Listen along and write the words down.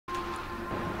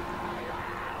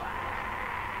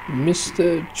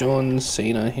Mr. John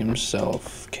Cena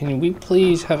himself. Can we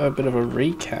please have a bit of a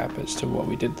recap as to what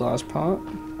we did last part?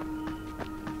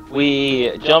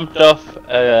 We jumped off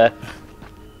a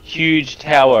huge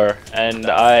tower, and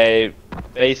I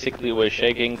basically was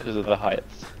shaking because of the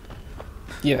heights.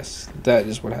 Yes, that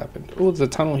is what happened. Oh, there's a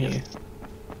tunnel here.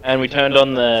 And we turned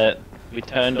on the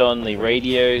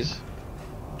radios,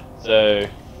 so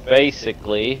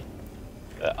basically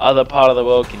the other part of the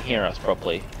world can hear us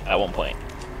properly at one point.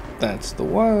 That's the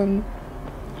one.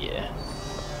 Yeah.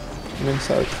 I'm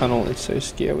inside a tunnel. It's so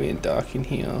scary and dark in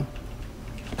here.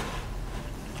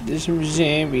 There's some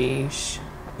zombies.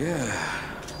 Yeah,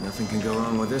 nothing can go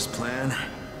wrong with this plan.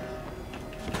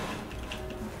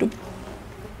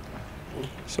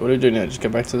 So what do we do now? Just go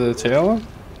back to the tower?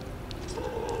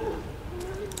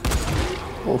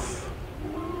 Oof.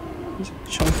 He's a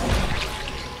chunk.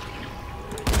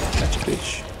 That's a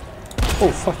bitch.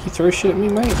 Oh fuck, you throw shit at me,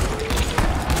 mate?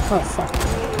 Oh fuck.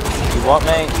 You what,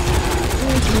 mate?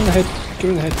 Oh, give me in the head. Give me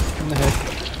in the head. Give me in the head.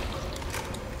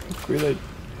 Reload.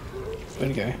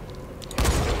 Where'd he go?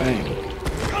 Bang.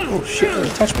 Oh shit, he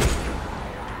touched me.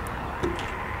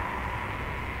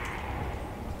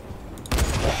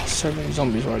 Oh, so many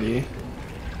zombies right here.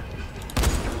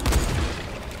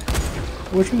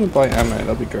 I wish we could buy ammo,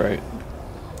 that'd be great.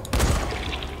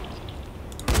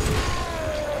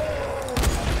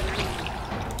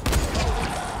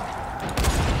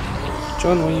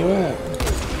 John, where you at?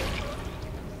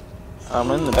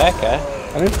 I'm in the back, eh?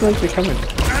 I don't feel like they're coming.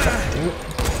 Damn it.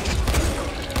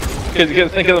 Because you gotta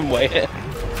think of them waiting.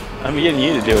 I'm getting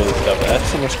you to do all this stuff, eh?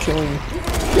 So much killing.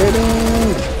 Get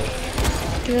him!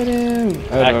 Get him!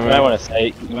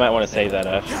 You might want to save that,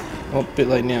 Ash. Oh, a bit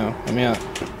late now. I'm out.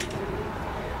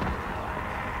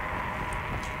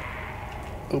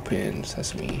 Open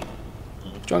sesame.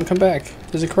 John, come back.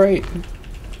 There's a crate.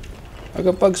 I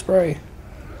got bug spray.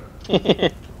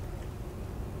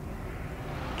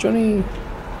 Johnny.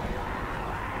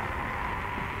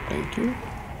 Thank you.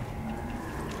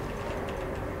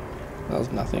 That was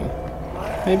nothing.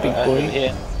 Hey, big boy.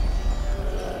 Yeah.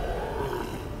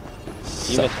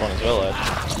 You missed one as well,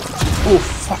 Ash. Oh,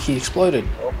 fuck, he exploded.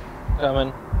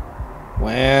 Coming.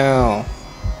 Wow.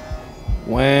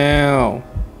 Wow.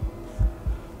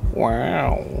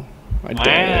 Wow. I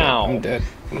died. Wow. I'm dead.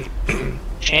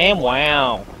 Sham,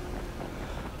 wow.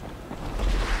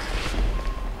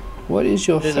 What is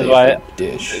your This is favorite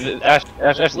dish? Ash,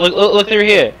 look through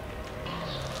here.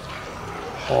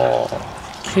 Oh,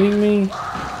 kidding me?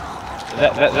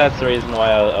 That's the reason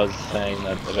why I was saying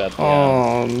that about the.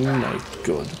 Oh my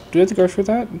god. Do we have to go through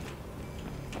that?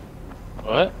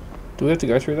 What? Do we have to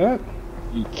go through that?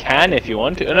 You can if you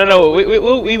want to. No, we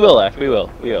will, Ash. We will.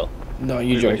 No,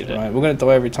 you're We joking, did it. right? We're gonna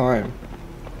die every time.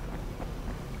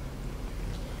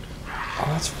 Oh,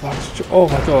 that's fucked. Oh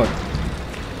my god.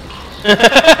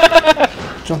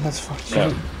 John, that's fucked.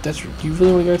 No. That's. You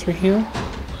really want to go through here?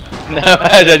 No,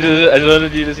 Ash, I just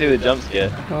wanted you to see the jump scare.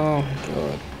 Oh my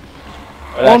god.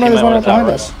 But Oh Ash, no, you there's might one wanna right behind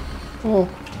tower us. Oh,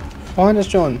 behind us,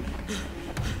 John.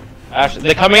 Ash,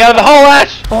 they're coming out of the hole,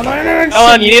 Ash! Oh no, no, no!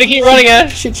 Come on, you need to keep running,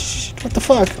 Ash! Shit, shit, what the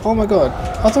fuck? Oh my god.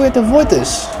 I thought we had to avoid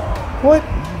this. What?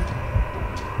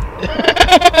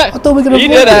 I thought we were gonna You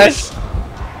avoid did, this.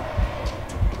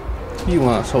 You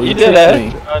asshole, You you did, tricked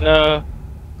Ash! me. Oh no.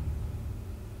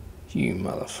 You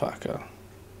motherfucker.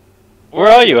 Where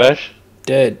are you, Ash?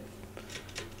 Dead.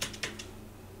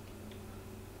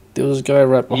 There was a guy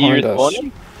right behind us.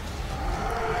 Respawning?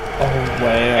 Oh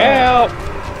wow. Help!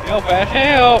 Help, Ash,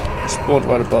 help! I spawned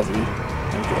right above you.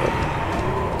 Thank God.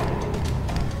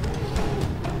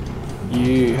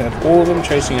 You have all of them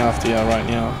chasing after you right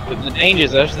now. The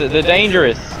dangers, Ash, they're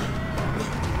dangerous.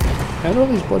 How did all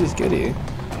these bodies get here?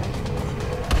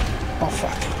 Oh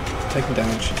fuck. Taking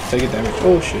damage. Taking damage.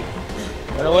 Oh shit.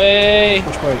 Run away!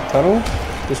 Which way? Tunnel?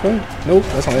 This way? Nope,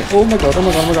 that's not it. Oh my god, oh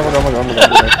my god, oh my god, oh my god, oh my god,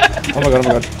 oh my god. Oh my god, oh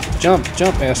my god. Jump,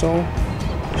 jump, asshole.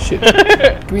 Shit.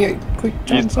 Give me a quick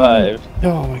jump. You survived.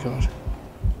 Oh my god.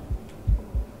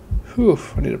 Whew,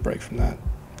 I need a break from that.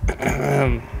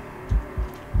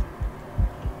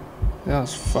 That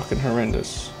was fucking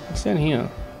horrendous. What's down here?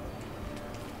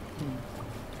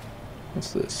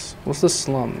 What's this? What's the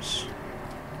slums?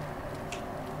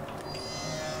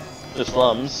 The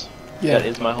slums. Yeah. That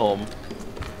is my home.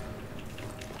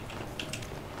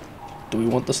 Do we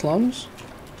want the slums?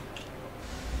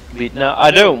 No,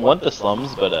 I don't want the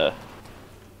slums, but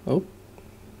Oh.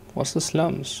 What's the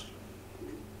slums?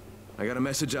 I got a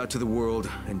message out to the world,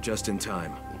 and just in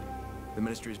time. The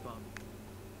ministry's bomb.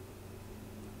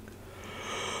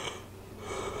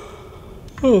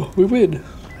 Oh, we win.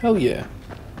 Hell yeah.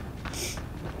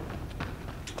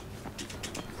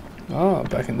 Ah,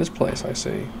 back in this place, I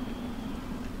see.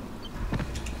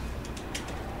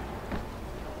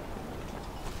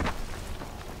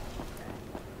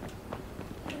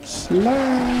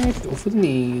 Slide over the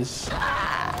knees.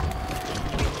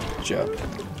 Jump.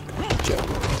 Jump.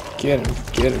 Get him.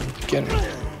 Get him. Get him.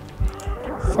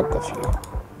 Fuck off you.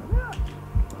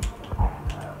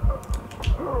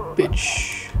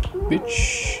 Bitch. Bitch.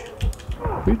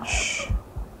 Bitch.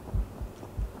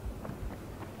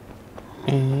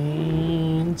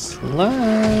 And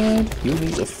slide. You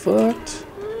need a fucked.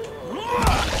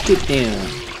 Get down.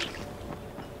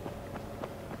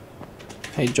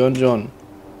 Hey, John.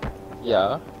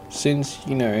 Yeah. Since,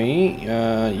 you know,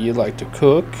 you like to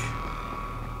cook,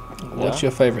 what's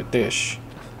your favorite dish?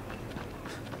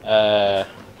 I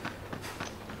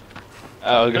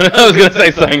was gonna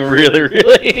say something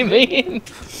really mean.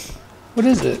 What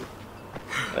is it?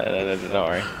 No, don't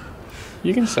worry.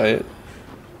 You can say it.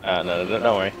 No, don't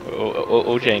worry.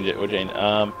 We'll change it. We'll change it.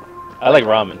 I like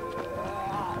ramen.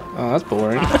 Oh, that's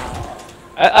boring.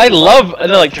 I love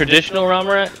like traditional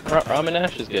ramen.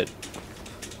 Ash is good.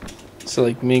 So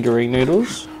like mee goreng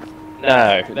noodles?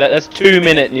 No, that's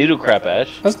 2-minute noodle crap,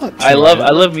 Ash. That's not. I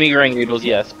love mee goreng noodles,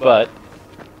 yes, but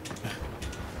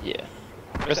yeah.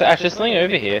 There's Ash, there's something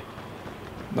over here.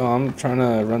 No, I'm trying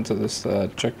to run to this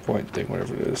checkpoint thing,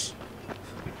 whatever it is.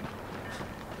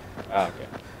 Ah, okay.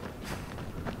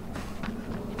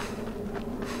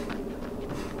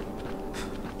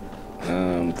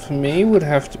 For me, would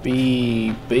have to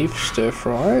be beef stir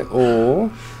fry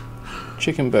or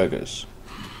chicken burgers.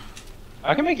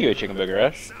 I can make you a chicken burger,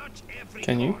 Ash.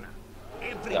 Can you?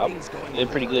 Yep, they're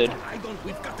pretty good.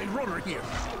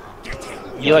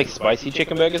 You like spicy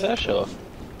chicken burgers, Ash, or?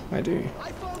 I do.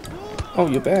 Oh,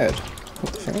 you're bad.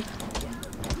 What the fuck?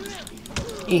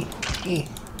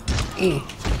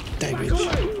 Die,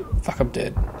 bitch. Fuck, I'm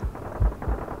dead.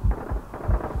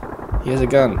 He has a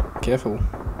gun. Careful.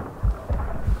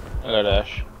 I got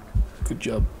Ash. Good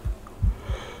job.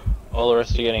 All the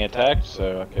rest are getting attacked,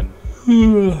 so I can...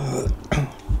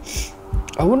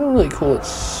 I wouldn't really call it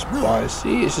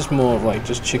spicy. It's just more of like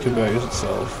just chicken burgers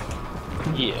itself.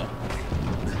 Yeah.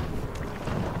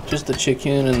 Just the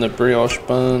chicken and the brioche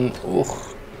bun.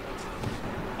 Ugh.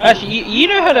 Actually, you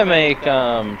know how to make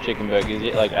chicken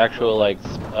burgers, like actual like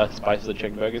spicy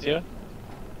chicken burgers here?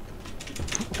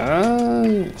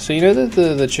 So you know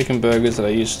the chicken burgers that I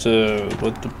used to,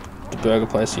 what the burger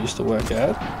place I used to work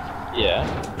at? Yeah.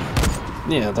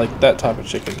 Yeah, like that type of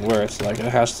chicken where it's like it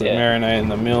has to marinate in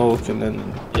the milk and then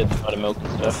Yeah, the buttermilk and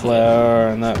the stuff. flour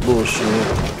and that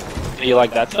bullshit. Do you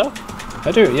like that stuff?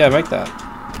 I do, yeah, make that.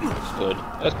 That's good.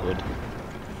 That's good.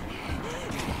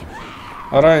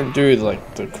 I don't do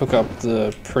like to cook up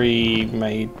the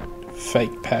pre-made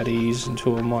fake patties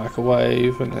into a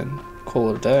microwave and then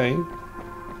call it a day.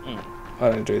 I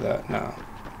don't do that, nah.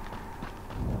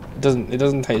 It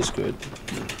doesn't taste good.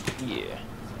 Yeah.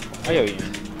 I owe you.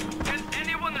 Can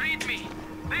anyone read me?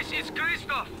 This is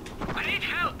Christoph. I need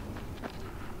help.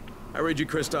 I read you,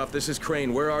 Christoph. This is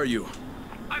Crane. Where are you?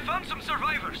 I found some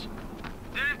survivors.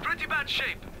 They're in pretty bad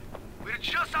shape. We're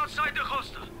just outside the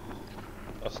hostel.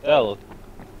 Hostel.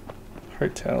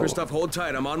 Hotel. Christoph, hold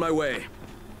tight. I'm on my way.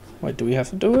 Wait, do we have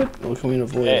to do it? Or can we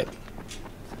avoid it?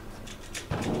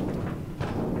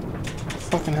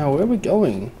 Fucking hell, where are we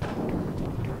going?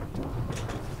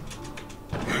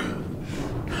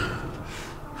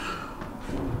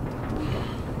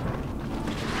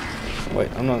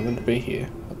 Wait, I'm not meant to be here.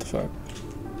 What the fuck?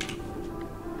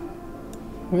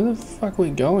 Where the fuck are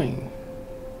we going?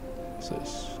 What's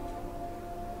this?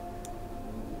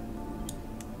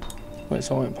 Wait,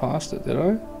 so I went past it, did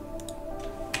I?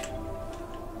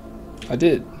 I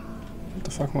did. What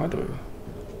the fuck am I doing?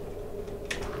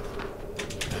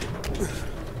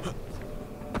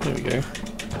 There we go.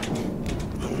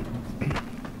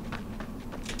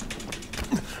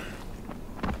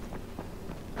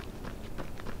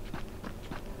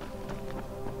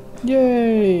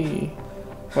 Yay!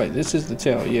 Wait, this is the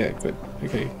tower. Yeah, good.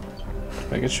 Okay.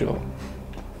 Making sure.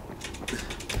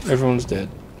 Everyone's dead.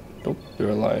 Nope, they're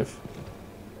alive.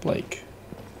 Blake.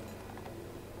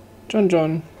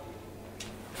 John.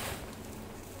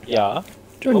 Yeah.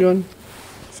 John.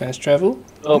 Fast travel?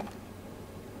 Oh.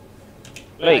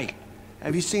 Blake. Hey,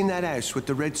 have you seen that house with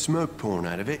the red smoke pouring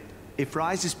out of it? If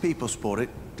Rise's people spot it,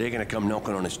 they're gonna come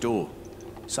knocking on his door.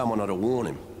 Someone ought to warn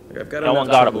him. I've got No enough one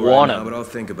gotta trouble warn right him. now, but I'll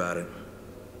think about it.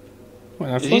 Wait,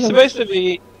 I Is feel he like supposed to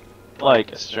be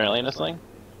like Australian or something?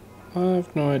 I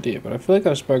have no idea, but I feel like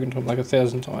I've spoken to him like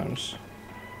 1,000 times.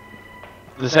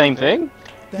 The same thing?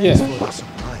 Yeah.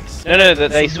 No,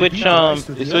 they switch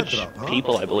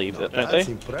people, I believe, don't they?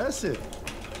 Impressive.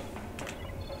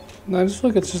 No, I just feel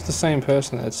like it's just the same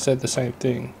person that said the same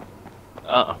thing.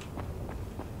 Are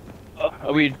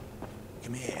we?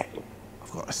 Come here.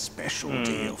 I've got a special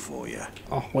deal for you.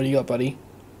 Oh, what do you got, buddy?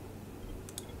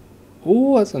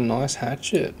 Oh, that's a nice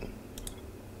hatchet.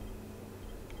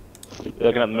 You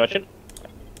looking at the merchant?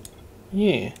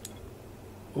 Yeah.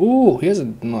 Ooh, he has a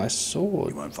nice You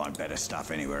sword. won't find better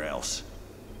stuff anywhere else.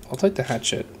 I'll take the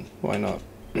hatchet. Why not?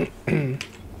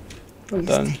 Well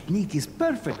done. Technique is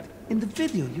perfect. In the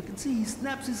video, you can see he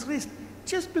snaps his wrist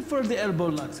just before the elbow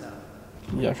locks out.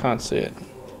 Yeah, I can't see it.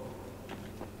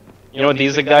 You know what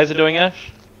these guys are doing,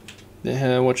 Ash?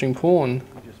 They're watching porn.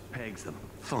 He just pegs them.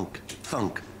 Thunk,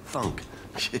 thunk, thunk.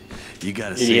 You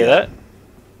gotta Did see you hear it.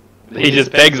 that? He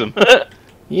just pegs them.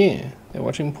 Yeah, they're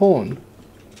watching porn.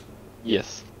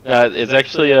 Yes. It's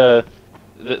actually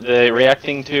they're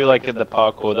reacting to like the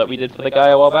parkour that we did for the guy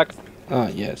a while back. Ah,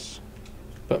 yes.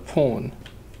 But porn.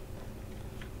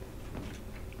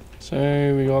 So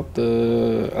we got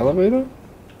the elevator?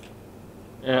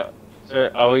 Yeah. So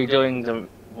are we doing the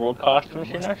broadcast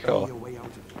mission, Ash, or?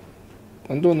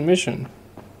 I'm doing the mission.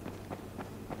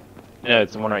 No,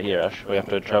 it's the one right here, Ash. We have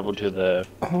to travel to the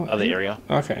Oh, other area.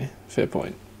 okay, fair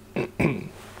point.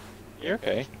 You're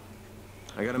okay.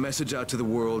 I got a message out to the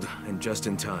world, and just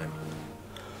in time.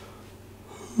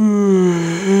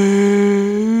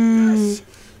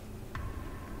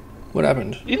 What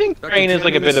happened? Do you think Dr. Crane is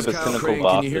like a Cannon, bit of this a is Kyle cynical Crane.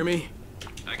 bastard? Can you hear me?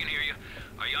 I can hear you.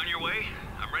 Are you on your way?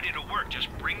 I'm ready to work. Just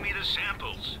bring me the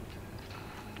samples.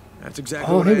 That's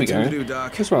exactly Oh, what I here we intend go. to do,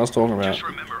 Doc. That's what I was talking about. Just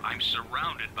remember, I'm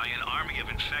surrounded by an army of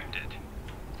infected.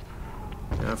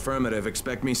 Affirmative.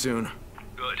 Expect me soon.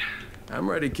 Good. I'm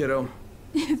ready, kiddo.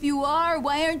 If you are,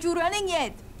 why aren't you running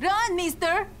yet? Run,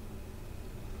 mister!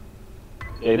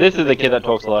 Hey, this is the kid that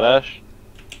talks a lot, Ash.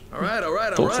 All right,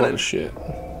 I'm Talks a lot running. of shit.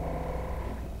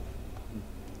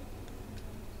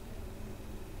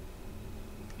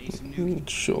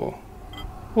 Sure.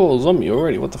 Oh, zombie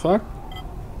already, what the fuck?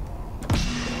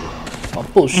 Oh,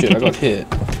 bullshit, I got hit.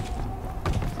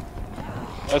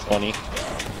 That's funny.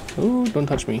 Ooh, don't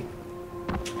touch me.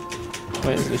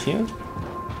 Wait, is it here?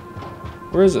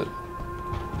 Where is it?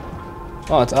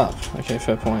 Oh, it's up. Okay,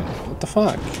 fair point. What the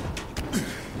fuck?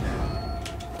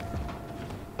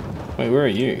 Wait, where are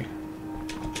you?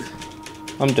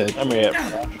 I'm dead. I'm here.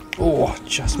 Oh, I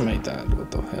just made that. What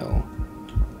the hell?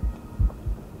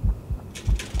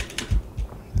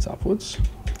 It's upwards.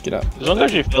 Get up. This one's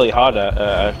actually fairly hard,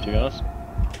 Ash, to be honest.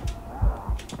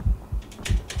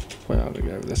 Well, I'll go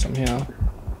over there somehow.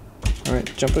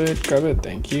 Alright, jump it, grab it,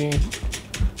 thank you.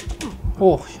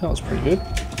 Oh, that was pretty good.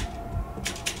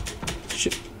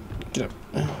 Shit. Get up.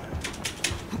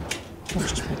 I'll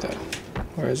just make that.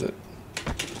 Where is it?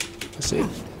 I see it.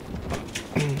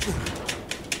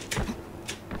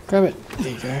 Grab it.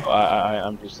 There you go. Oh,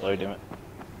 I'm too slow, damn it.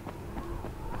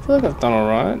 I feel like I've done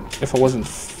alright. If I wasn't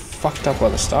fucked up by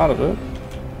the start of it.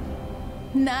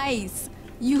 Nice!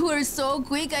 You were so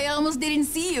quick I almost didn't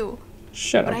see you.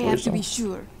 Shut But up, I have to be Bruiser.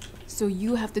 sure. So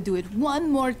you have to do it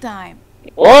one more time.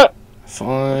 What?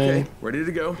 Fine. Okay, ready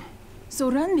to go.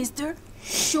 So run, mister.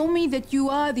 Show me that you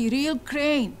are the real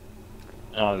Crane.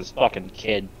 Oh, this fucking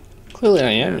kid. Clearly I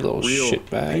am, you little Real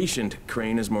shitbag. patient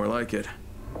Crane is more like it.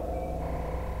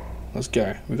 Let's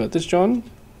go. We got this, John.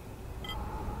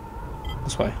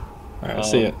 This way. Alright, I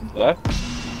see it. What?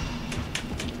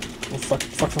 Oh, fuck,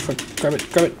 fuck, fuck, fuck. Grab it,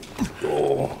 grab it.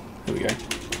 Oh, here we go. I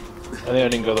think I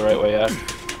didn't go the right way, Ash.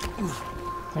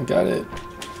 I got it.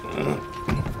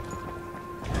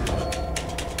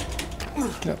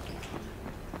 Yep.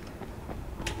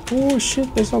 Oh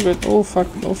shit, that's not good. Oh fuck,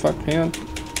 oh fuck, hang on.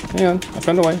 Hang on. I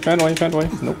found a way, found a way, found a way.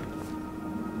 Nope.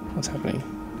 What's happening?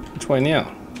 Which way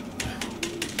now?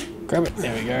 Grab it.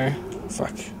 There we go.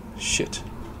 Fuck. Shit.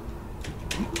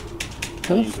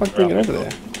 How the fuck do we get over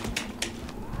there?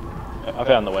 I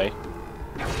found the way.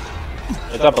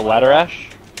 It's up a ladder, Ash.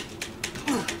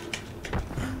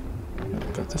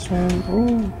 Got this one.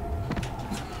 Oh.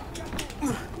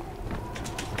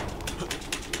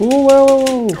 Oh, whoa,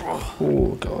 whoa, whoa.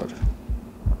 Oh, God.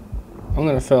 I'm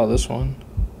gonna fail this one.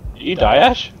 Did you die,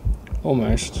 Ash?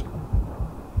 Almost.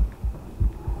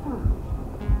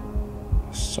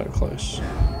 So close.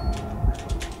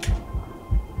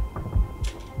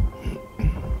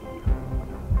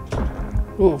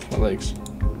 Oh, my legs.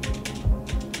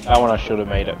 That one I should have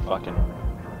made it fucking.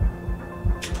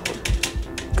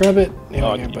 Grab it. There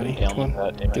Oh, we go, keep buddy. down Come on.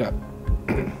 like that, damn Get it.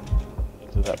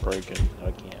 up. Is that broken?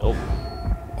 I can't. Oh,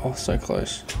 Oh, so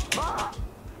close.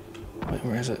 Wait,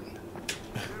 where is it?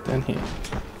 Down here.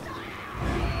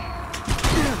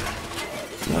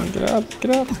 Come on, get up,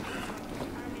 get up.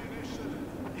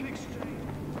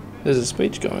 There's a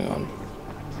speech going on.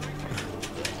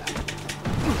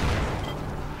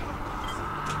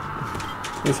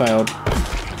 You failed.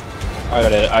 I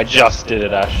got it. I just did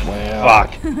it, Ash. Wow.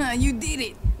 Fuck. You did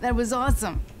it. That was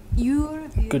awesome. You're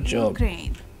Good job.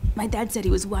 Great. My dad said he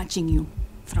was watching you.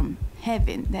 From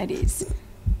heaven, that is.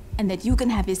 And that you can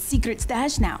have his secret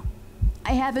stash now.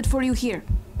 I have it for you here.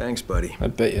 Thanks, buddy. I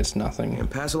bet you it's nothing. And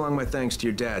pass along my thanks to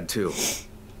your dad, too.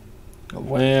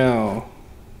 Wow.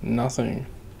 Nothing.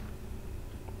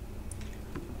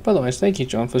 By the way, thank you,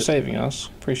 John, for saving us.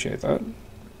 Appreciate that.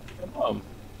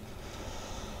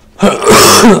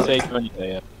 Save money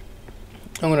there.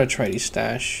 I'm gonna trade his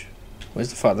stash. Where's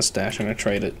the father's stash? I'm gonna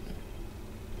trade it.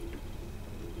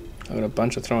 I got a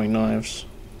bunch of throwing knives.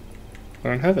 I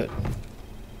don't have it.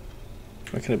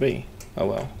 Where can it be? Oh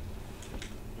well.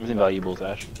 It's invaluable,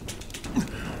 Ash.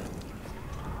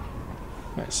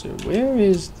 Right, so where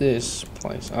is this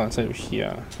place? Oh, it's over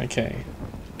here. Okay.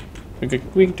 We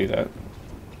could do that.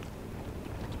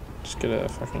 Just gotta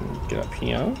fucking get up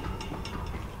here.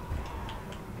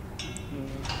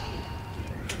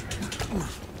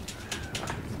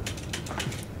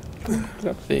 Get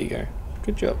up. There you go.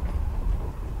 Good job.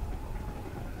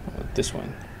 Oh, this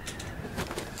one.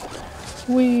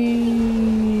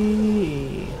 Whee!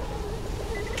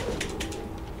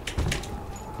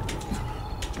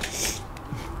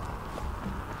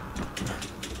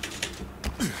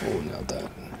 Oh, not that.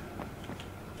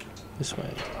 This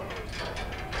way.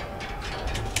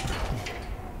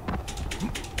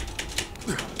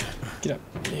 Get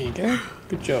up. There you go.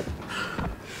 Good job.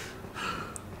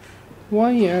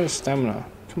 Why are you out of stamina?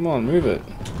 Come on, move it.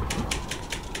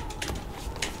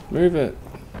 Move it.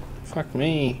 Fuck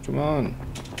me. Come on.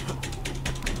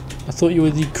 I thought you were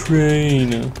the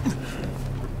crane.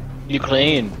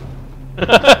 Ukraine.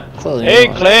 Clearly Hey,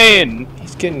 not. Klein!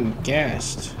 He's getting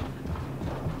gassed.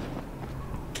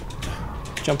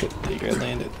 Jump it. There you go.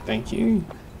 Land it. Thank you.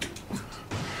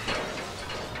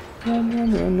 Run,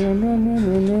 run, run, run, run,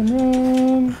 run, run,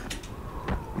 run,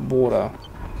 run. Border.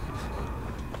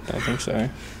 Don't think so.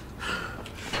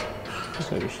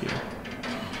 What's over here?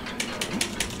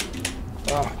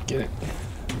 Oh, get it.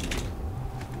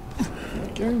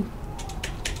 There we go.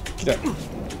 Get up.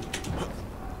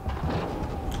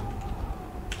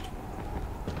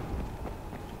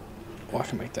 Oh, I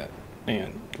can make that. Hang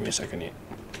on, give me a second here.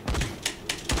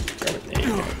 Grab it. There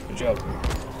you go. Good job.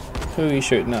 Who are you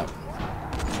shooting up?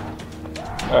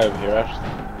 Right over here,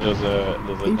 Ash. There's a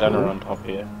People. gunner on top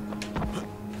here.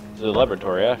 There's a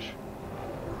laboratory, Ash.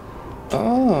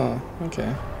 Oh,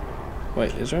 okay.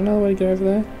 Wait, is there another way to get over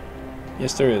there?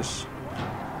 Yes, there is.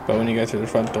 But when you go through the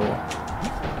front door.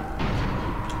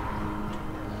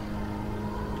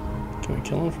 Can we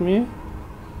kill him from here?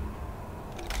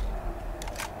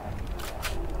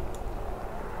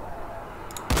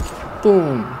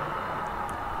 Boom.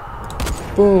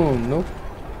 Boom. Nope.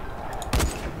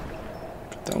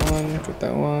 Got that one. Got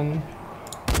that one.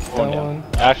 Got Going that down. one.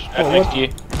 Ash, Oh, next what? to you.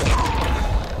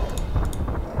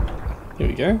 Here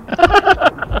we go.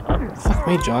 Fuck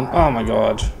me, John. Oh my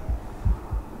god.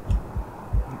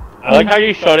 I like how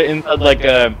you shot it inside like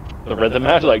the rhythm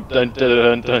match, like dun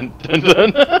dun dun dun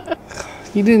dun dun.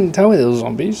 You didn't tell me there were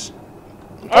zombies.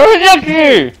 I was next to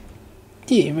you!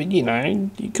 Yeah, but you know,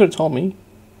 you could have told me.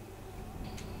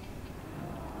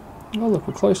 Oh look,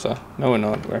 we're closer. No, we're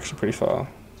not. We're actually pretty far.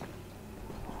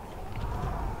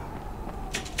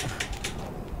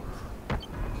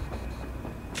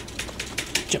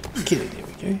 Jump. Get it. There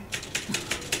we go.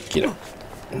 Get up.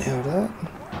 Now that.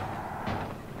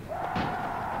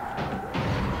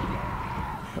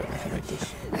 Wait, I can make this.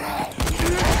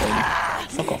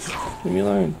 Fuck off. Leave me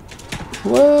alone.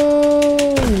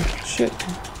 Whoa! Shit.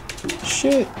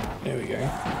 Shit. There we go.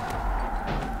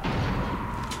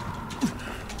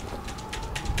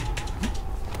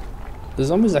 The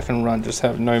zombies that can run just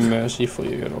have no mercy for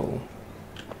you at all.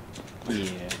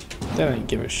 Yeah, They don't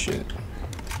give a shit.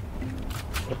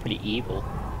 they're pretty evil.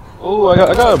 Oh, I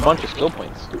got a bunch of skill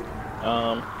points. Here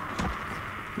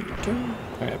we go.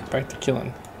 Alright, back to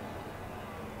killing.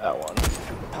 That one.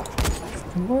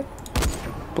 What?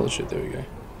 Bullshit, there we go.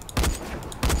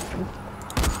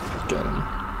 Got him.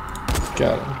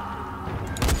 Got him.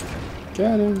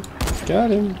 Got him.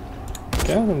 Got him.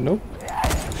 Got him. Nope.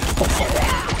 Oh,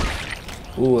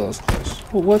 fuck. Ooh, that was close.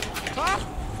 Oh, what?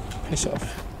 Piss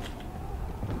off.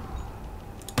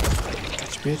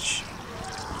 Gotcha, bitch.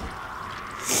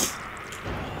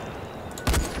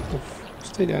 Oof.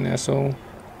 Stay down, asshole.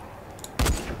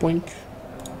 Boink.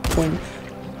 Boink.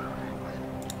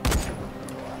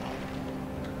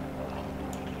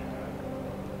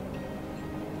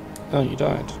 Oh, you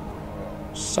died.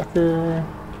 Sucker.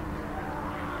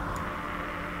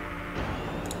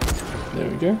 There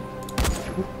we go.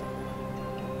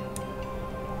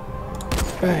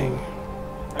 Bang.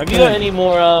 Have you got any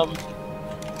more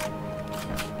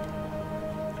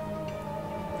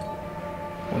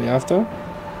What are you after?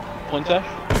 points,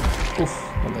 Ash? Oof,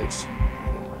 my legs.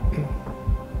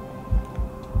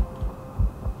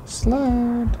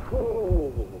 Slide.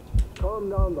 Calm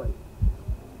down, buddy.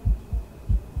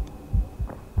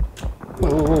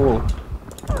 Whoa.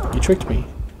 You tricked me.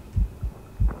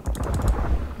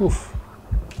 Oof.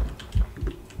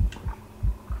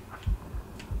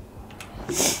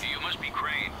 You must be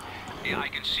Crane. Yeah, I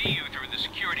can see you through the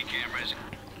security cameras.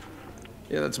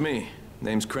 Yeah, that's me.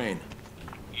 Name's Crane.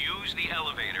 Use the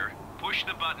elevator. Push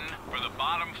the button for the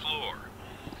bottom floor.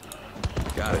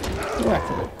 Got it. Whack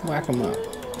 'em up. Whack 'em up.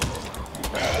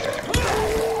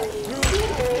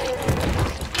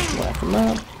 Whack 'em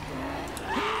up.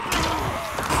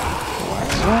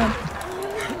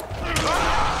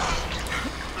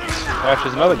 Ash,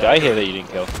 there's another guy here that you didn't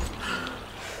kill.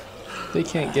 They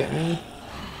can't get me.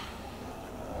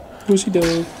 Pussy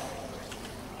dog.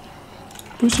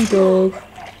 Pussy dog.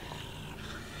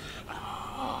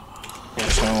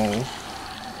 That's all.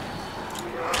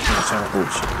 That's all. Oh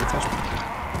shit, they touched me.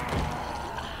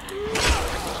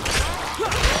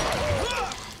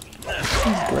 This is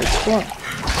a great spot.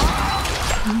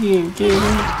 You ain't get him.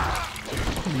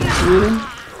 You get him.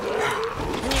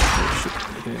 Oh shit,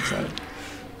 get inside.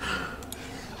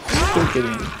 Don't get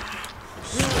in.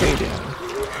 Stay down.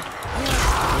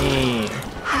 Yeah.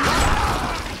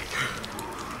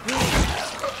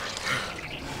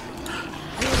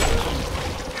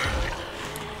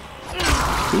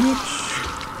 Bitch.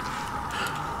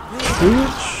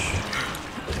 Bitch.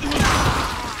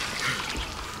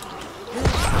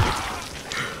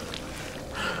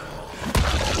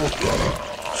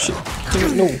 Oh, shit.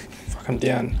 Damn it, no. Fuck, I'm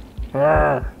down.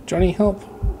 Arrgh. Johnny, help.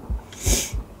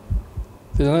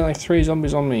 There's only like 3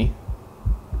 zombies on me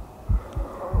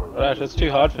But Ash, that's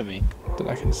too hard for me. that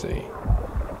I can see.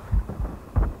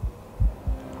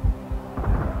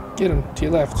 Get him. To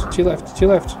your left. To your left. To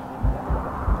your left.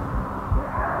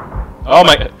 Oh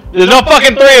my god. There's not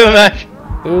fucking 3 of them, Ash!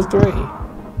 There was 3.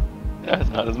 No, it's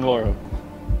not. There's more of them.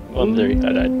 1, 3.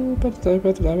 I died. About to die,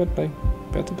 about to die, about to die.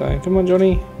 About to die. Come on,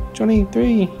 Johnny. Johnny,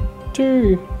 3,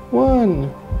 2,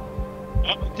 1.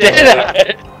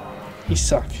 Dead! You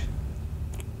suck.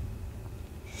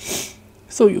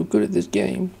 I thought you were good at this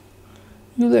game.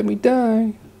 You let me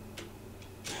die.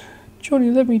 Johnny,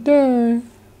 let me die.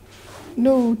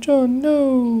 No, John,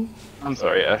 no. I'm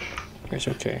sorry, Ash. It's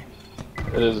okay.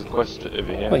 There's a quest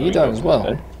over here. Well, you died as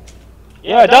well.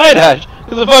 Yeah, I died, Ash!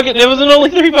 Because there wasn't only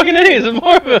 3 fucking enemies, there's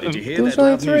more of them! Did you hear There was that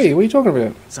only loud 3. music? What are you talking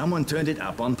about? Someone turned it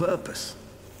up on purpose.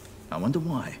 I wonder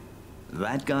why.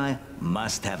 That guy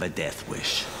must have a death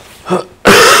wish.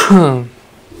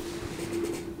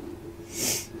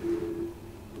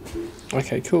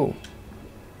 Okay, cool.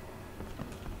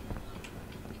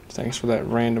 Thanks for that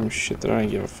random shit that I don't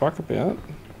give a fuck about.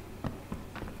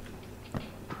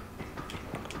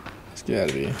 Let's get out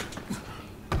of here.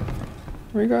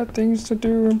 We got things to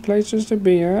do and places to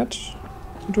be at.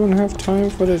 We don't have time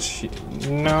for this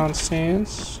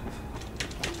nonsense.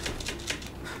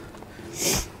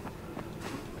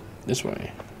 This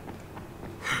way.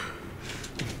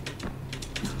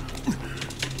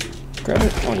 Grab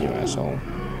it on you, asshole.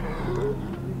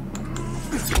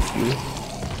 You.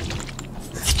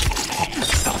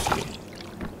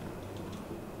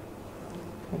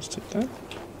 Let's take that.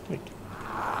 Wait.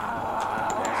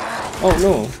 Oh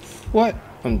no! What?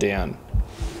 I'm down.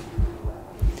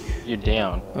 You're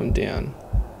down. I'm down.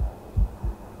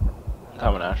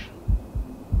 Coming, Ash.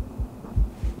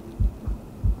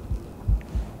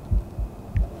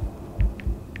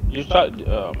 You start.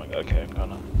 Oh my god, okay, I'm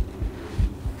gonna.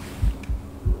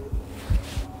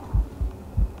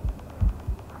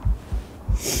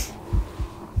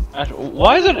 Ash,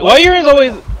 why are your hands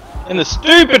always in the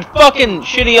stupid fucking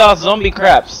shitty ass zombie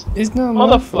craps? It's not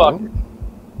my fault. Motherfucker.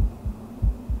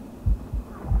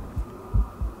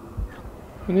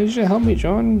 I need you to help me,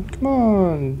 John. Come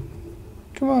on.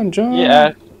 Come on, John.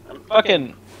 Yeah, I'm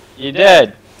fucking. You're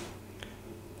dead.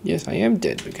 Yes, I am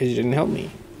dead because you didn't help me.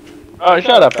 Oh,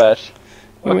 shut up, Ash.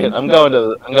 I mean- Okay, I'm going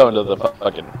to the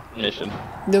fucking mission.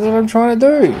 That's what I'm trying to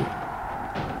do.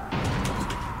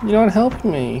 You're not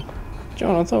helping me.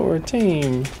 John, I thought we were a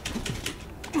team.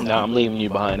 No, I'm leaving you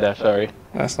behind, Ash. Sorry.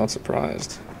 That's not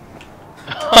surprised.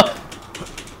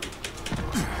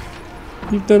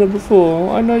 You've done it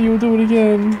before. I know you'll do it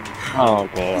again. Oh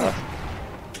god.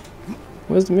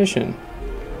 Where's the mission?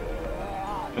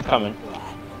 I'm coming.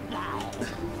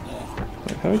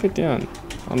 Wait, how do I get down?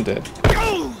 I'm dead.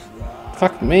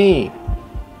 Fuck me.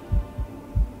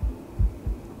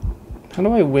 How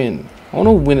do I win? I want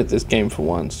to win at this game for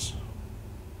once.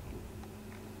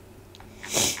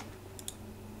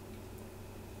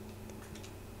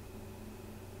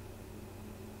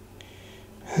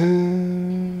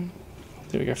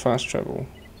 There we go, fast travel.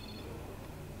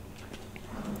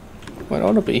 Wait, I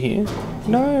ought to be here.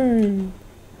 No!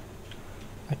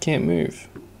 I can't move.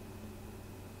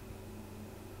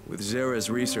 With Zara's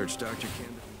research, Dr.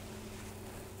 Camden...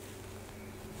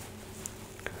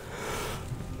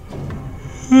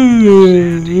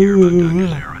 And here about Dr.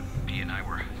 Zara. He and I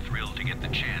were thrilled to get the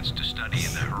chance to study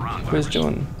the Haran Where's virus.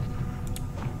 John?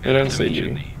 I don't see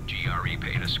you. The GRE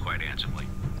paid us quite handsomely.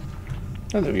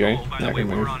 Oh, there we go. Oh, by Now the I way, can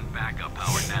we're move. on backup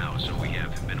power now, so we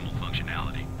have minimal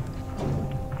functionality.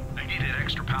 I needed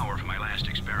extra power for my last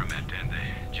experiment, and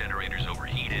the generators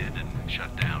overheated and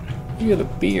shut down. You got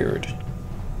a beard.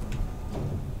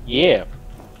 Yeah.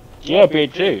 Yeah,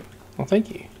 beard too. Oh, thank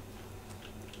you.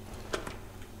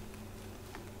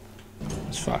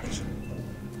 It's fucked.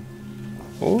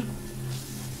 Oh.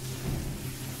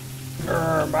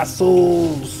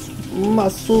 Muscles!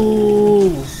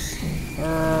 Muscles!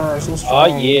 So Oh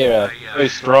strong. yeah, so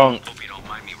strong. Hope you don't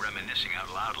mind me reminiscing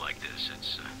out loud like this.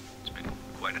 It's been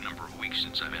quite a number of weeks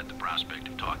since I've had the prospect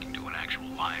of talking to an actual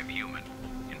live human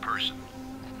in person.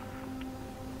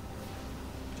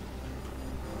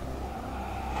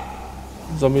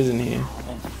 Zombies in here.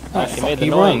 Oh, He fuck, made the he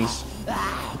noise. runs. I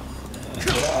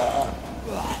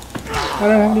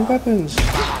don't have any weapons. I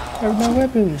have no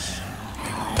weapons.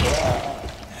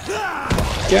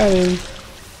 Got him.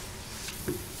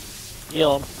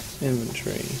 Kill him.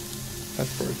 Inventory.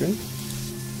 That's broken.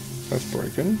 That's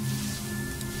broken.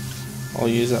 I'll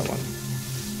use that one.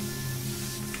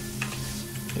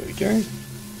 There we go.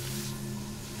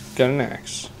 Got an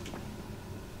axe.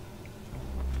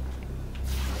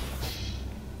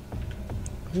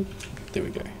 Oop, there we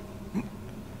go.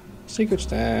 Secret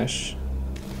stash.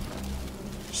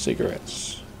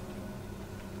 Cigarettes.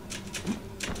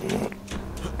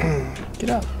 Get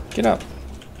up. Get up.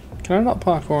 Can I not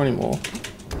parkour anymore?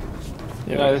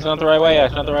 There No, we that's go. not the right way,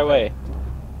 Ash, not the right way.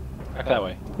 Back that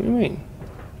way. What do you mean?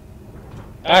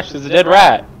 Ash, there's a dead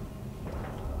rat.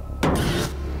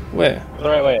 Where? Not the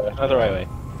right way, Ash, not the right way.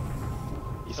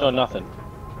 You saw nothing.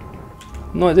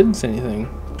 No, I didn't see anything.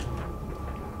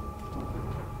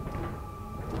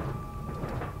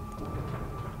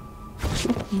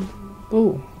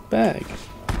 Oh, bag.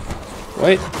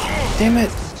 Wait. Damn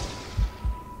it.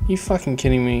 You fucking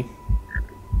kidding me?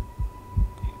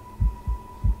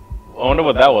 I wonder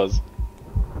what that was.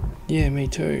 Yeah, me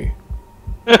too.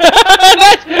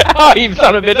 Oh, you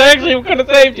son of a bitch, I actually could have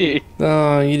saved you.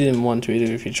 No, you didn't want to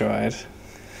even if you tried.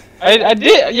 I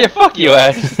did, yeah, fuck you,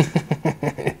 Ash.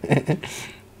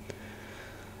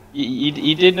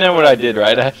 You did know what I did,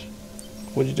 right, Ash?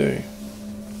 What'd you do?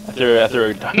 I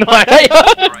threw dynamite.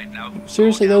 Right now,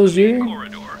 Seriously, that was you?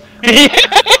 corridor.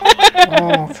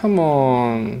 Oh, come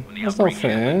on. When the That's not outbreak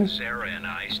happened, fair. Sarah and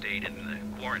I stayed in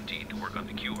the quarantine to work on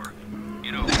the cure.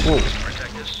 You know Whoa. who's to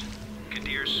protect us?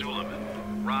 Kadir Suleiman.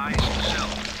 Rise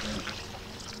himself.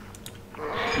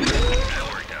 That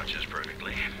worked out just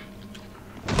perfectly.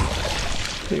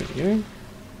 There we go.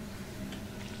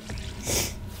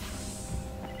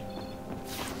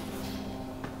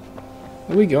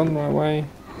 Are we going the right way?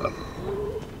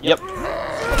 Yep.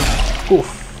 Oof.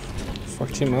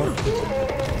 Fucked him up. The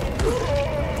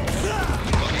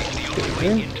only way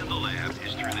Yeah. into the lab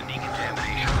is through the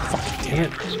decontamination. Fuck, damn it.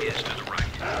 Entrance is to the right.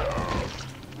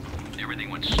 Everything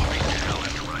went straight to hell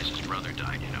after Rise's brother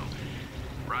died, you know.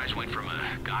 Rise went from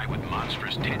a guy with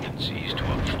monstrous tendencies to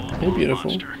a full-blown You're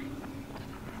beautiful. monster.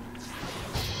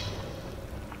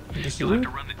 This is You'll have it? to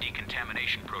run the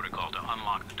decontamination protocol to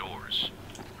unlock the doors.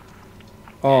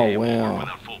 Oh, It won't work wow.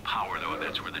 without full power, though.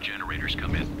 That's where the generators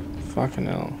come in. Fucking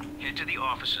hell. Head to the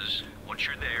offices. Once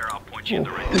you're there, I'll point you Oh, in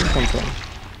the right where'd it come direction.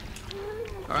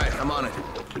 from? All right, I'm on it.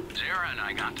 Zara and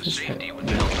I got to Just safety head. with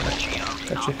the help of a GRE Touch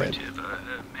your head. operative, a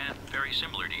man very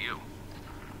similar to you.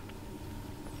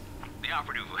 The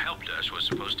operative who helped us was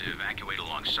supposed to evacuate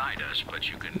alongside us, but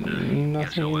you can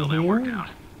guess how Nothing well in that worked here? out,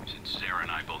 since Zara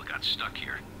and I both got stuck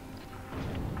here.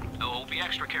 Oh, be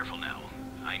extra careful now.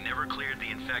 I never cleared the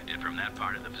infected from that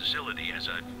part of the facility, as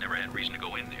I've never had reason to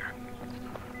go in there.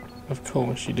 Of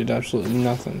course, you did absolutely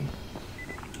nothing.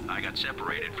 I got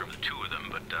separated from the two of them,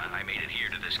 but I made it here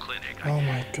to this clinic. Oh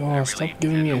my I god, really stop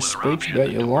giving me had a no other speech option about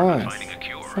than your to work on life. finding a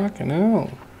cure. Fucking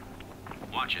hell.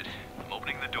 Watch it. I'm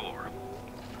opening the door.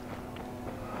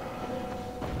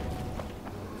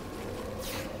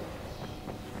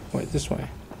 Wait, this way.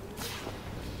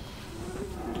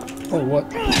 Oh, what?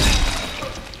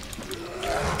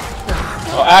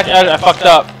 Oh, Ash, I fucked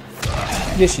up.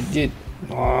 Yes, you did.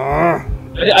 Ah.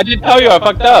 I did tell you I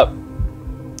fucked up.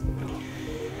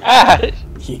 Ash!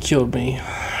 You killed me.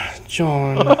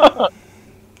 John.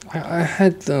 I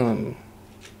had them.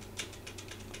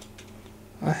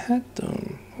 I had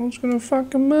them. I was gonna fuck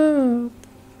them up.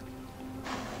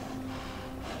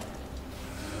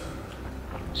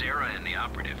 Zara and the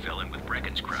operative fell in with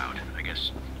Brecken's crowd. I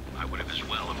guess I would have as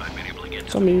well if I'd been able to get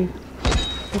to them.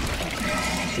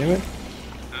 Damn it.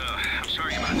 I'm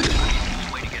sorry about this.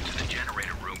 The way to get to the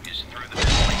generator room is through the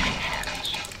ventilation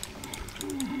shafts.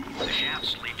 The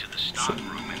shafts lead to the stock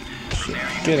room, and from there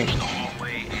you can reach the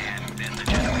hallway and then the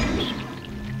generators.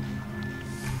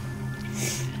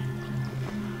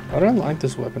 I don't like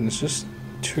this weapon. It's just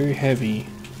too heavy.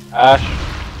 Ash,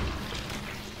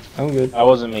 I'm good. that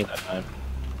wasn't me that time.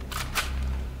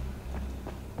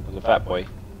 It was a fat boy.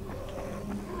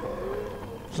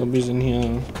 Zombies in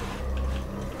here.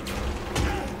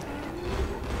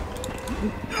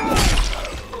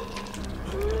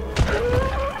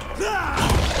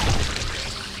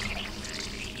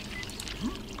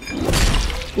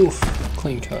 Oof,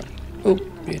 clean cut. Oh,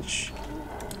 bitch.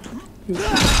 You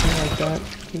like that?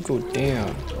 You go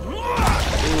down.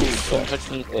 Don't touch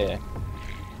me there.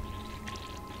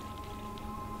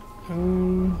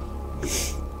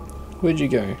 Where'd you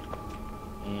go?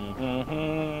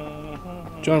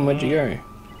 John, where'd you go?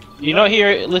 You not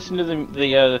here? Listen to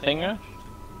the thing, Ash?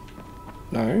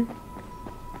 No?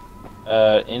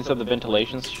 Inside the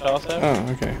ventilation shaft there. Oh,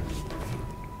 okay.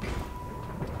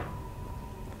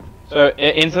 So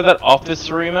inside that office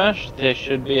room, Ash, there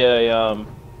should be a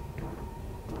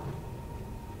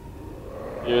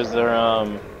Here's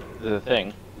the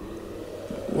thing.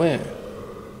 Where?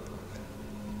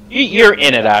 You're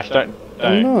in it, Ash. Don't.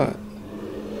 I'm not.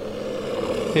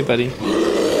 Hey, buddy.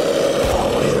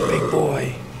 Oh, he's a big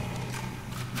boy.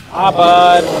 Hi,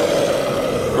 bud.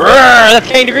 Roar, that's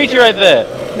King Creature right there.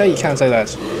 No, you can't say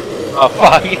that. Oh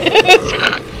fuck. Trying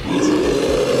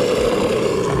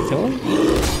to kill him?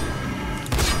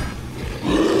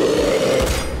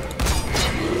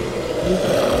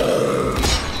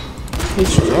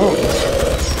 He's strong.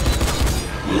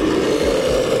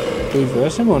 Do we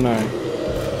verse him or no?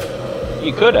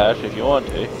 You could, Ash, if you want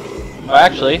to. Oh,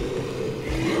 actually.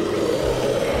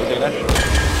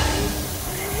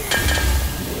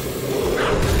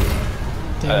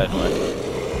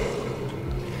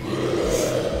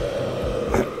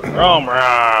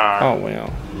 Oh wow.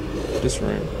 This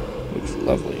room looks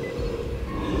lovely.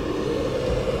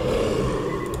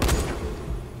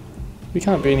 We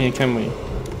can't be in here, can we?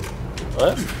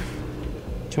 What?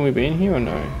 Can we be in here or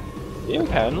no? You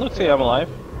can. Look, see, I'm alive.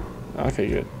 Okay,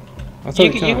 good. I thought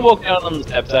You can walk down on the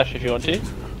steps, Ash, if you want to.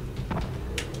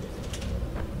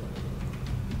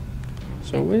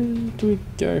 So where do we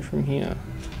go from here?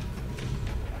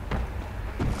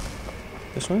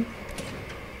 This way?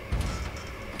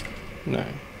 No.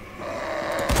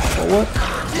 Oh, what?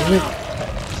 Damn it.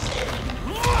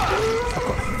 Fuck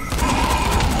off.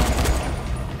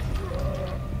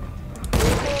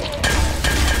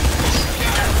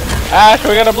 Ash,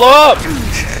 we're gonna blow up!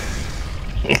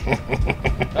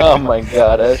 Oh my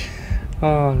god, Ash.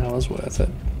 Oh, that was worth it.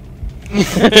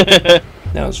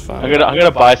 That was fun. I'm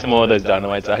gonna buy some more of those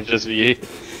dynamites, Ash, just for you.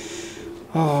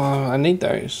 Oh, I need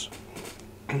those.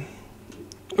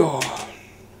 Oh,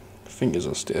 fingers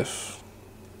are stiff.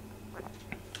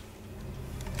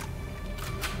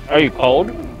 Are you cold?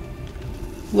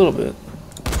 A little bit.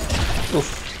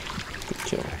 Oof. Good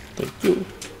kill. Thank you.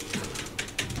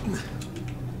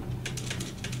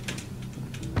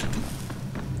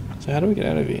 So how do we get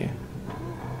out of here?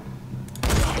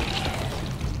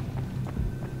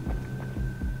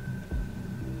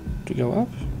 Do we go up?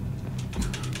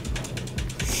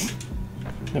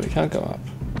 No, we can't go up.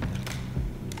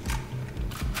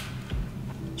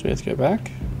 So we have to go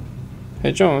back?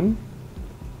 Hey, John?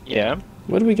 Yeah.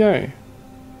 Where do we go?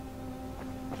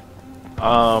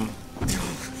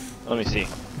 Let me see.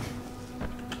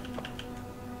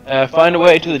 Find a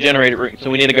way to the generator room.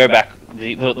 So we need to go back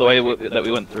the way that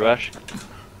we went through, Ash.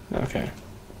 Okay.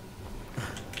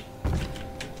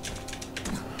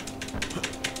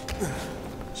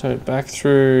 So back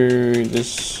through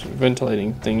this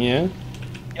ventilating thing, yeah?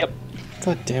 Yep.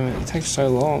 God damn it, it takes so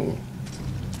long.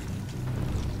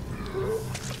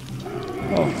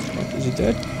 Oh, is he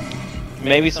dead?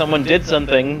 Maybe someone did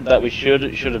something that we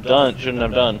shouldn't have done.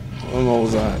 And what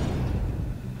was that?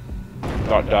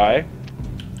 Not die.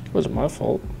 It wasn't my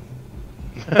fault.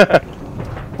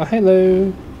 Oh,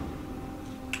 hello.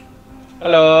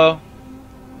 Hello.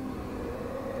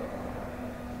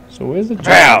 So where's the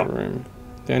generator room?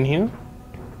 Down here?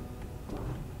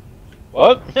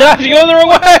 What? You're going the wrong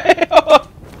way!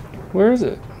 Where is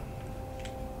it?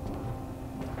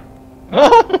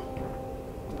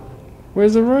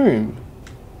 Where's the room?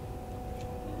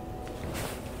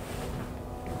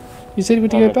 You said you were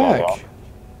to go back.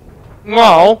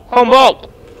 No, come back.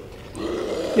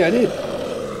 Yeah, I did.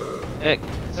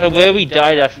 So where we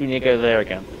died after we need to go there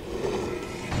again.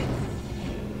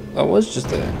 I was just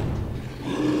there.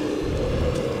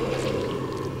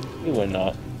 You were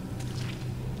not.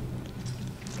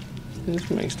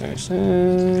 This makes no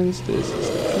sense. This is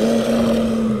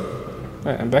confusing.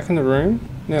 Right, I'm back in the room.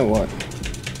 Now what?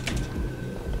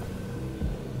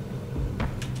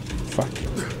 Fuck.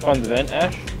 Find the vent,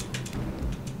 Ash.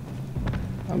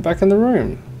 I'm back in the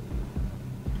room.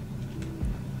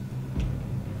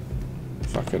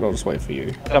 Fuck it, I'll just wait for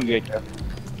you. Come get you.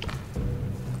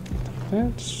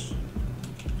 That's...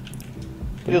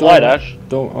 You light, Ash.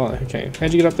 Door. Oh, okay.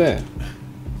 How'd you get up there?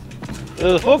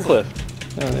 There's a forklift.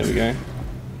 Oh, there we go.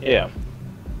 Yeah.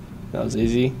 That was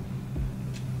easy.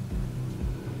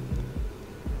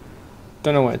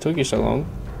 Don't know why it took you so long.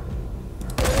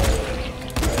 It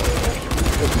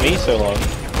took me so long.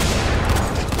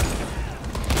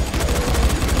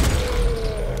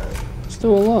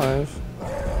 Still alive.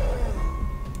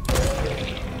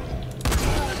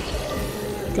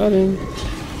 Got him.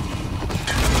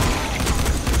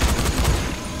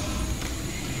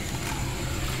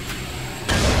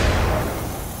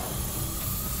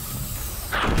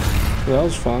 That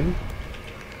was fun.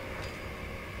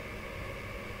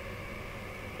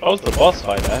 That was the boss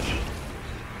fight, Ash.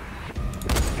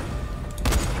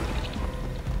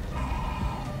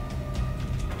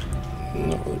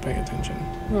 Not really paying attention.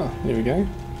 Oh, there we go.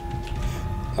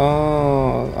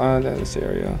 Oh, I know this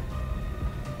area.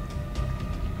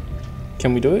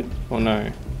 Can we do it? Or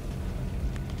no?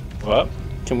 What?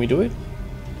 Can we do it?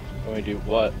 Can we do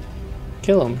what?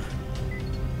 Kill him.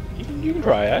 You can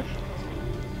try, Ash.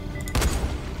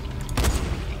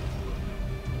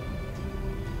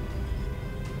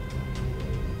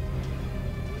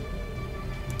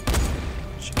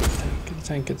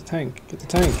 Get the tank, get the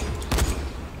tank.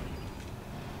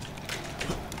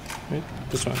 Wait,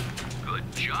 this one. Good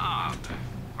job.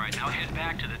 Alright, now head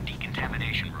back to the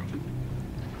decontamination room.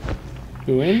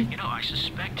 Who in? You know, I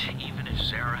suspect even if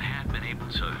Zara had been able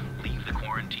to leave the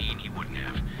quarantine, he wouldn't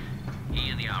have. He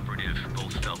and the operative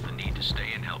both felt the need to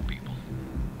stay and help people.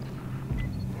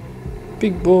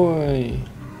 Big boy.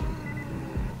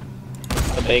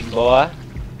 The big boy.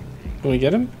 Can we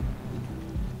get him?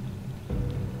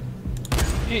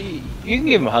 You can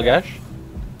give him a hug, Ash.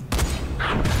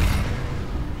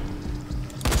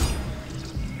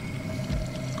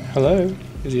 Hello?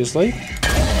 Is he asleep?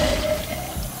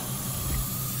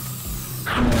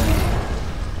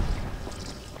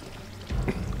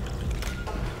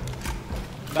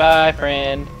 Bye,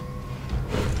 friend.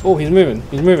 Oh, he's moving.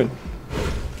 He's moving.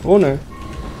 Oh no.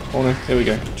 Oh no. There we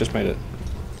go. Just made it.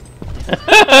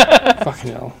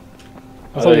 Fucking hell.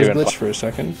 I thought he was glitched for a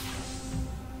second.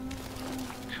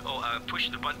 Push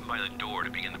the button by the door to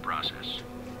begin the process.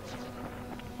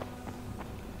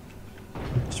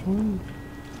 This one?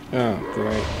 Oh,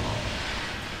 great.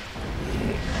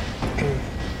 Did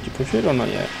you push it or not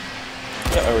yet?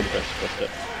 Yeah, I already pushed it.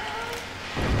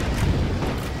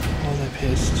 Oh, they're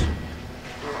pissed.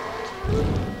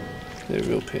 They're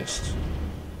real pissed.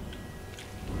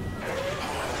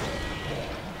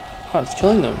 Oh, it's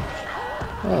killing them. Oh,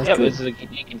 that's Yeah, good. but this is a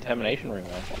decontamination room,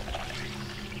 man.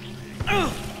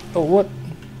 Oh, what?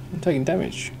 I'm taking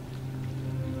damage.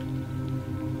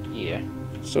 Yeah.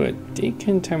 So a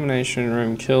decontamination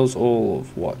room kills all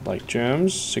of what? Like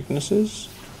germs, sicknesses?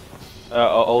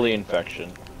 All the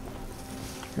infection.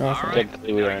 Okay.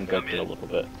 Technically, we are infected a little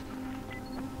bit.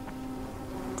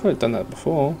 Could have done that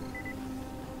before.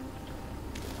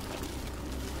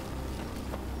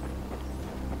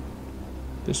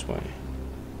 This way.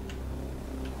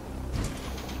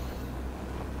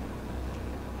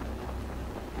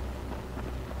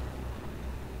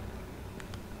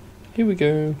 Here we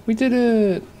go. We did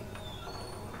it!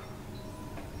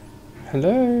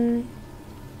 Hello?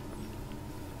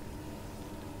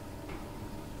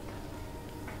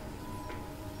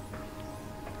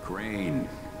 Crane,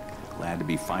 glad to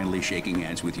be finally shaking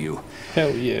hands with you.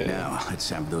 Hell yeah. Now, let's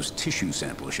have those tissue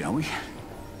samples, shall we?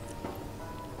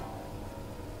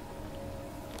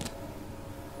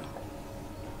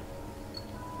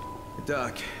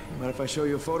 Doc, mind if I show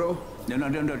you a photo?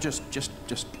 No, just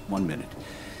 1 minute.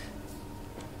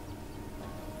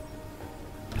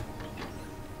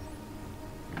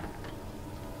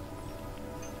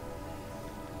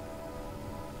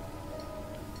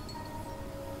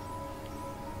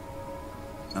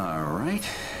 All right,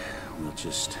 we'll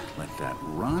just let that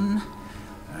run.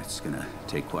 That's gonna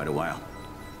take quite a while.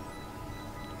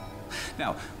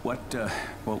 Now, what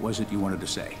was it you wanted to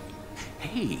say?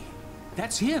 Hey,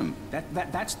 that's him.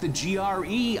 That's the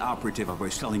GRE operative I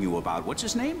was telling you about. What's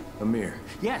his name? Amir.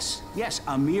 Yes,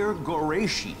 Amir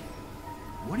Qureshi.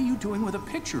 What are you doing with a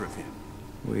picture of him?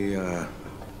 We had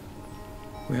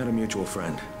a mutual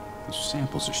friend. The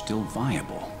samples are still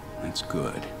viable. That's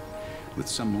good. With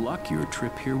some luck, your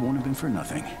trip here won't have been for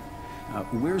nothing.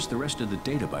 Where's the rest of the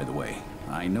data, by the way?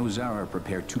 I know Zara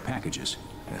prepared 2 packages.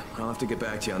 Yeah, I'll have to get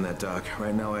back to you on that, Doc.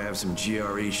 Right now I have some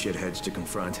GRE shitheads to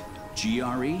confront.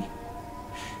 GRE?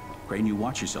 Crane, you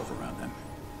watch yourself around them.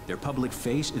 Their public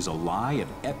face is a lie of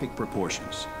epic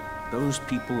proportions. Those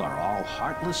people are all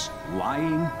heartless,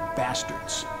 lying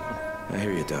bastards. I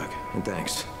hear you, Doc. And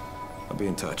thanks. I'll be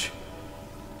in touch.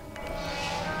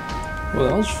 Well,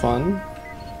 that was fun.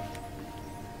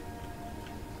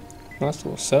 Nice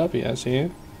little setup he has here.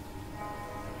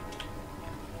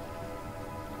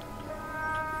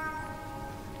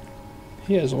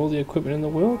 He has all the equipment in the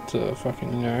world to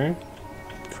fucking, you know,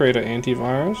 create an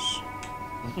antivirus.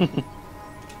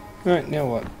 Alright, now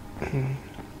what?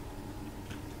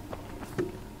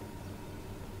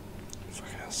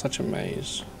 Fucking such a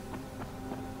maze.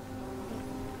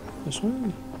 This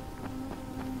way.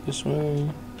 This way.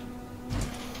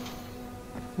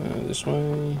 This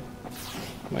way.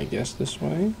 I guess this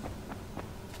way.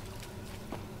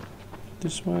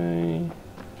 This way.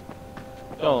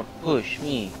 Don't push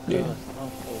me. Yeah.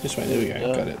 This way, there we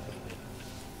go, got it.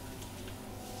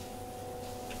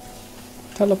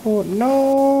 Teleport,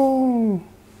 no!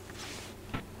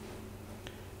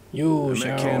 You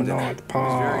shall not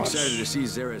pass.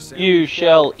 You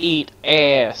shall eat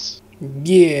ass.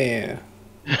 Yeah.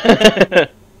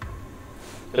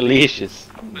 Delicious.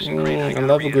 I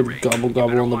love a good gobble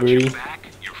gobble on the booty.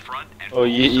 Oh,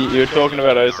 you're talking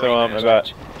about also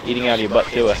about eating out of your butt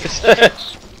too.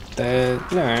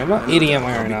 No, not eating out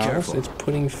my own ass. It's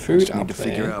putting food Just up need to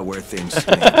figure there. out where things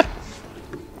stand.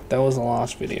 That was the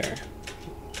last video.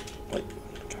 Wait,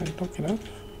 can I knock it up?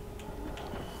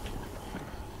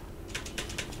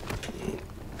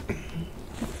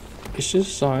 It's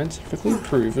just scientifically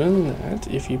proven that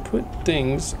if you put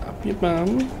things up your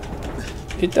bum,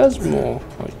 it does more,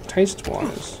 like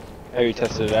taste-wise. Have you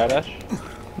tested it out, Ash?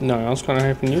 No, I was kind of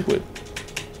hoping you would.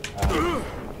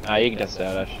 You can test it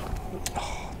out, Ash.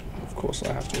 Of course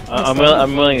I have to.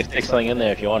 I'm willing to stick something in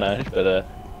there if you want, Ash, but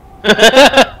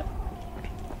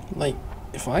like,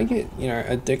 if I get, you know,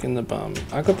 a dick in the bum,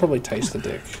 I could probably taste the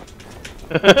dick.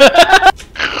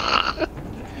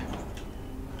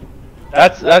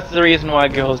 That's the reason why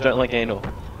girls don't like anal.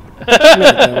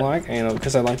 Yeah, they like anal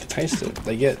because they like to taste it.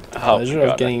 They get the Oh, pleasure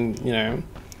of getting, you know,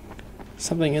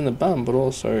 something in the bum, but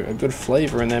also a good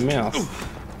flavor in their mouth.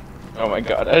 Oh my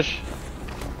god, Ash.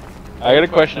 I got a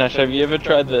question, Ash. Have you ever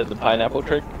tried the pineapple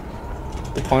trick?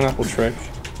 The pineapple trick?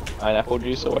 Pineapple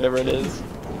juice or whatever it is?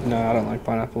 No, I don't like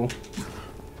pineapple.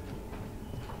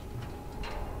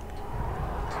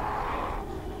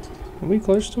 Are we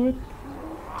close to it?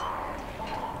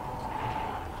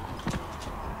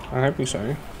 I'm hoping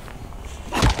so.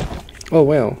 Oh,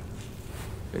 well.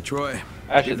 Hey, Troy.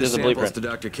 Actually, Give the there's a samples blueprint. to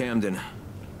Dr. Camden.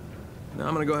 Now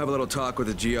I'm gonna go have a little talk with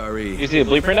the GRE. You see the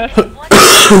blueprint, Ash?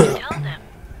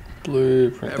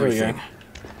 Blueprint. There we Everything. go.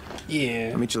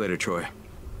 Yeah. I'll meet you later, Troy.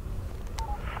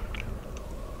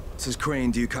 This is Crane.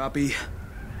 Do you copy?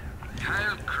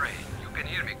 Kyle Crane, you can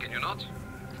hear me, can you not?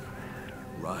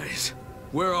 Rise.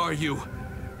 Where are you?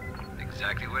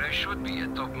 Exactly where I should be,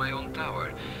 atop my own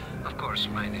tower. Of course,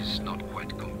 mine is not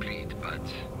quite complete, but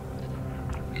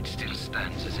it still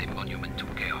stands as a monument to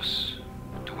chaos,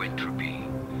 to entropy,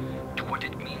 to what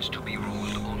it means to be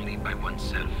ruled only by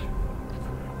oneself.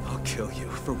 I'll kill you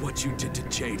for what you did to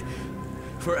Jade.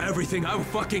 For everything, I will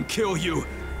fucking kill you.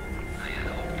 I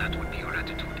hope that would be your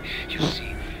attitude. You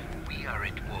see, we are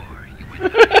at war, you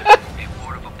and I. A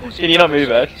war of opposing Can you not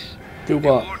move, Ash? Do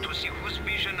what? war to see whose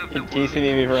vision of the Can you see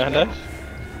me move around, Ash?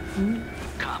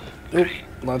 Come, Oh,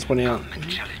 lights went out. come and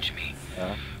challenge me.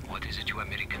 What is it you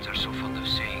Americans are so fond of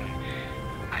saying?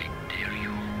 I dare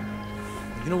you.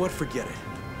 You know what? Forget it.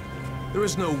 There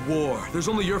is no war. There's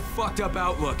only your fucked up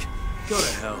outlook. Go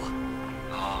to hell.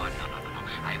 Oh, no.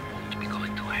 I won't be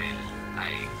going to hell.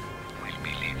 I will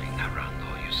be leaving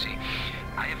Arando, you see.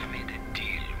 I have made a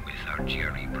deal with our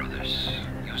GRE brothers,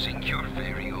 using your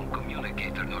very own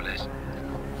communicator, no less.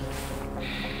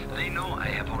 They know I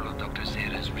have all of Dr.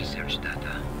 Zera's research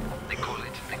data. They call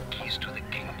it the keys to the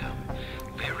kingdom.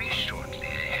 Very shortly,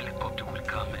 a helicopter will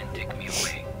come and take me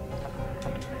away.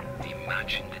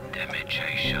 Imagine the damage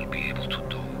I shall be able to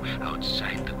do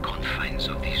outside the confines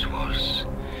of these walls.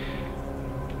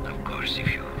 Of course,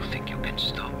 if you think you can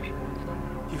stop me.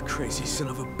 You crazy son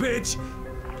of a bitch!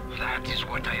 That is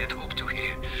what I had hoped to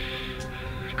hear.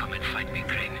 Come and fight me,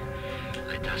 Crane.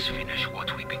 Let us finish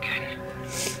what we began.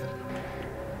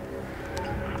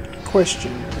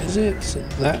 Question, is it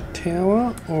that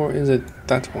tower or is it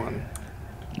that one?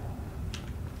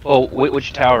 Oh,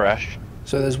 which tower, Ash?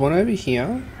 So there's one over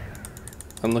here.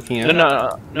 I'm looking at.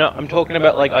 No. I'm talking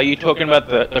about, like, are you talking about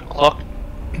the clock,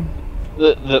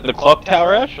 the clock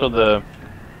tower, Ash, or the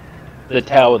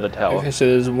tower? The tower. Okay, so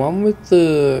there's one with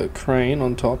the crane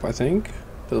on top, I think.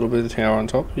 A little bit of tower on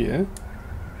top, yeah.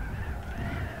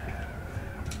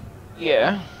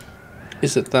 Yeah.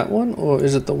 Is it that one or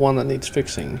is it the one that needs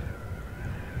fixing?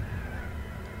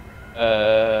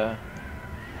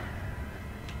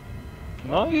 I'm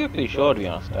not exactly sure, to be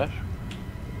honest, Ash.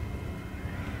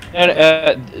 No.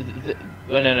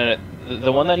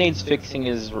 The one that needs fixing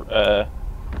is the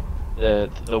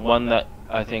one that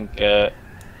I think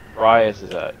Rias is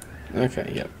at.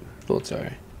 Okay, yep. Thought so.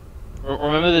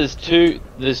 Remember, there's two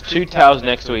towers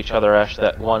next to each other, Ash.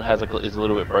 That one is a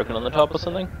little bit broken on the top or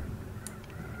something.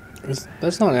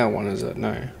 That's not our one, is it?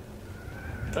 No.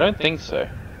 I don't think so.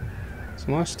 It's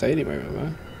a nice stadium over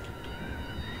there.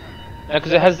 No,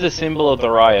 because it has the symbol of the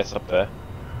Rias up there.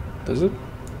 Does it?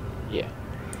 Yeah.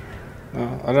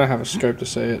 Oh, I don't have a scope to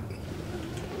see it.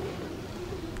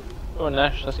 Come on,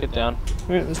 Nash, let's get down.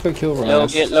 Alright, let's go kill Rias. Low,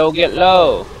 get low, get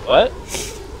low. What?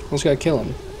 Let's go kill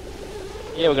him.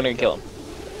 Yeah, we're gonna kill him.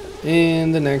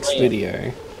 In the next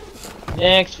video.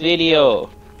 Next video.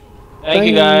 Bye. Thank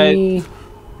you, guys.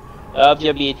 Love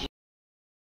you, bitch.